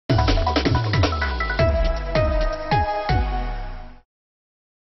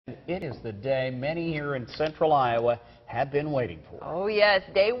it is the day many here in central Iowa have been waiting for. Oh yes,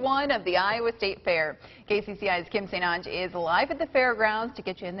 day one of the Iowa State Fair. KCCI's Kim St. Ange is live at the fairgrounds to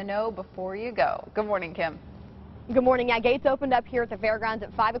get you in the know before you go. Good morning, Kim. Good morning. Yeah, gates opened up here at the fairgrounds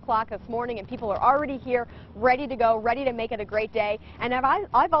at 5 o'clock this morning, and people are already here, ready to go, ready to make it a great day. And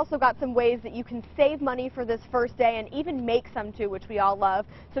I've also got some ways that you can save money for this first day and even make some too, which we all love.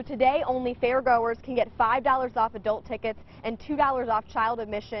 So today, only fairgoers can get $5 off adult tickets and $2 off child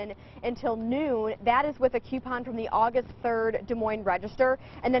admission until noon. That is with a coupon from the August 3rd Des Moines Register.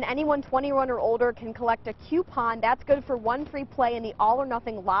 And then anyone 21 or older can collect a coupon. That's good for one free play in the All or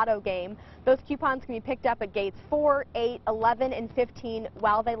Nothing Lotto game. Those coupons can be picked up at gates 4, 8, 11, and 15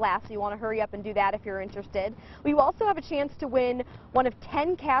 while they last, so you want to hurry up and do that if you're interested. We will also have a chance to win one of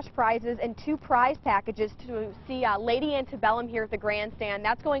 10 cash prizes and 2 prize packages to see Lady Antebellum here at the grandstand.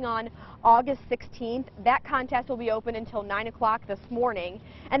 That's going on August 16th. That contest will be open until 9 o'clock this morning.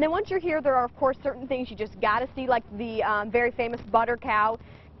 And then once you're here, there are, of course, certain things you just got to see, like the very famous butter cow.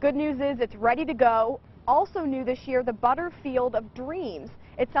 Good news is it's ready to go. Also new this year, the Butterfield of Dreams.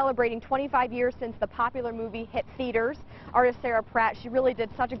 It's celebrating 25 years since the popular movie hit theaters. Artist Sarah Pratt, she really did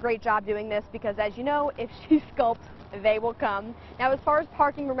such a great job doing this because, as you know, if she sculpts, they will come. Now, as far as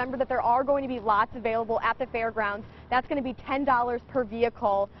parking, remember that there are going to be lots available at the fairgrounds. That's going to be $10 per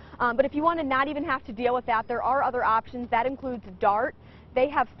vehicle. But if you want to not even have to deal with that, there are other options. That includes DART. They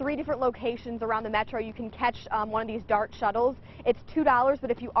have 3 different locations around the metro. You can catch one of these DART shuttles. It's $2,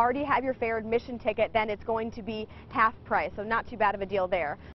 but if you already have your fair admission ticket, then it's going to be half price, so not too bad of a deal there.